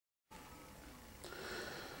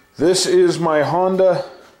This is my Honda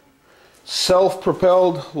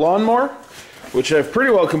self-propelled lawnmower, which I've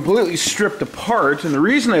pretty well completely stripped apart, and the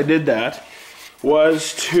reason I did that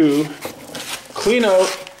was to clean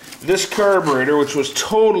out this carburetor, which was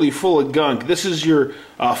totally full of gunk. This is your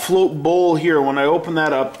float bowl here. When I open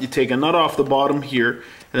that up, you take a nut off the bottom here,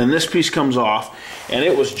 and then this piece comes off, and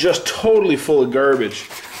it was just totally full of garbage.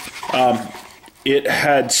 It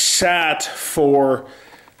had sat for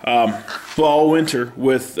all winter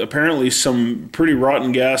with apparently some pretty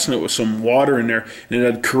rotten gas in it with some water in there, and it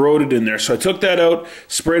had corroded in there. So I took that out,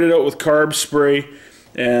 sprayed it out with carb spray,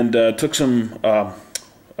 and took some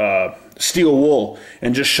steel wool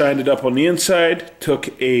and just shined it up on the inside,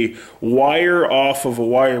 took a wire off of a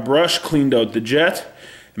wire brush, cleaned out the jet.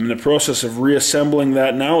 I'm in the process of reassembling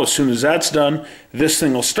that now. As soon as that's done, this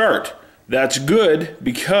thing will start. That's good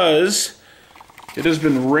because it has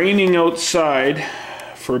been raining outside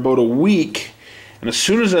for about a week, and as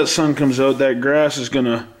soon as that sun comes out, that grass is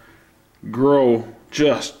gonna grow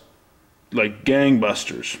just like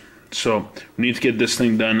gangbusters. So we need to get this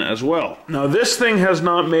thing done as well. Now this thing has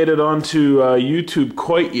not made it onto YouTube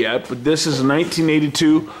quite yet, but this is a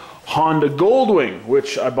 1982 Honda Goldwing,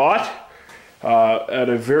 which I bought at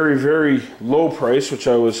a very, very low price, which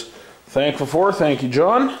I was thankful for. Thank you,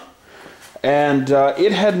 John. And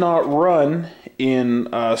it had not run in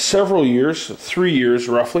several years, 3 years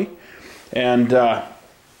roughly, and I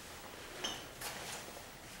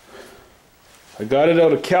got it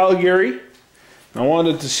out of Calgary. I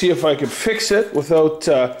wanted to see if I could fix it without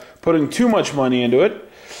putting too much money into it.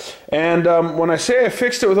 And when I say I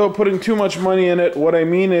fixed it without putting too much money in it, what I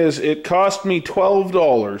mean is it cost me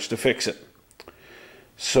 $12 to fix it.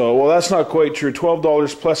 So, well, that's not quite true.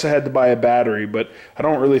 $12 plus I had to buy a battery, but I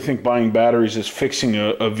don't really think buying batteries is fixing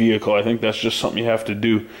a vehicle. I think that's just something you have to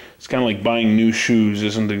do. It's kind of like buying new shoes,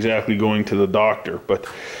 isn't exactly going to the doctor. But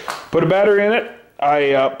put a battery in it.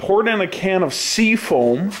 I poured in a can of sea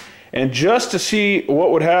foam, and just to see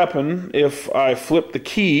what would happen if I flipped the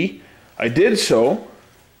key, I did so.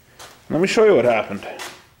 Let me show you what happened.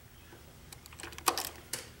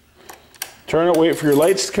 Turn it, wait for your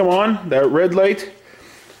lights to come on. That red light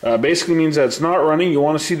basically means that it's not running. You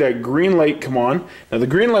want to see that green light come on. Now the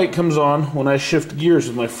green light comes on when I shift gears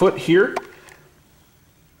with my foot here.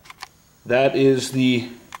 That is the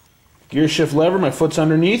gear shift lever. My foot's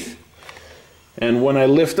underneath. And when I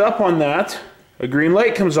lift up on that, a green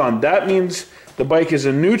light comes on. That means the bike is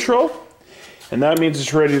in neutral, and that means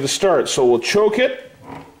it's ready to start. So we'll choke it.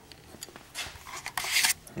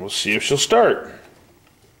 We'll see if she'll start.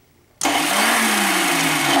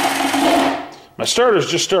 My starters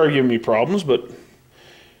just started giving me problems, but let's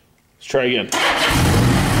try again.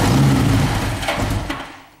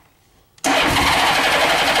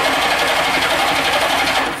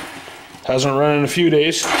 Hasn't run in a few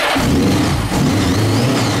days.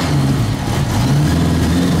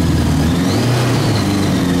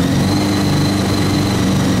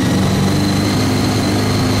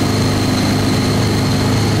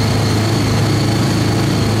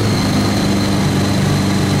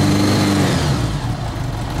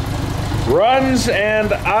 Runs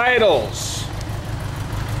and idles.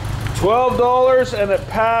 $12, and it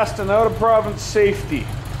passed an out-of-province safety.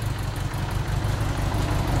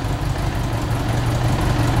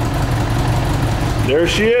 There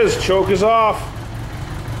she is. Choke is off.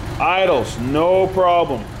 Idles, no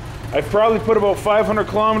problem. I've probably put about 500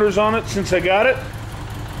 kilometers on it since I got it.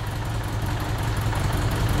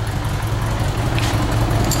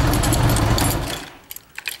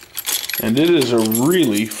 And it is a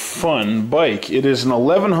really fun bike. It is an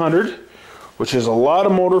 1100, which is a lot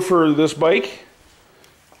of motor for this bike.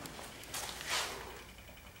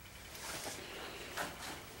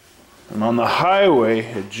 And on the highway,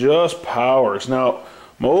 it just powers. Now,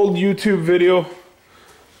 my old YouTube video,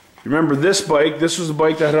 remember this bike? This was the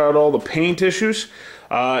bike that had all the paint issues.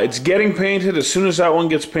 It's getting painted. As soon as that one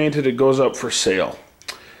gets painted, it goes up for sale.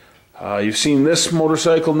 You've seen this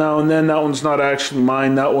motorcycle now and then. That one's not actually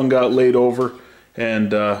mine. That one got laid over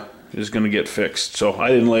and is going to get fixed. So I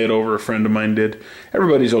didn't lay it over. A friend of mine did.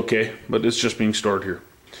 Everybody's okay, but it's just being stored here.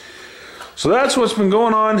 So that's what's been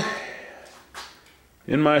going on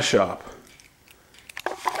in my shop.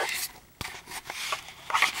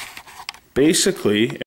 Basically,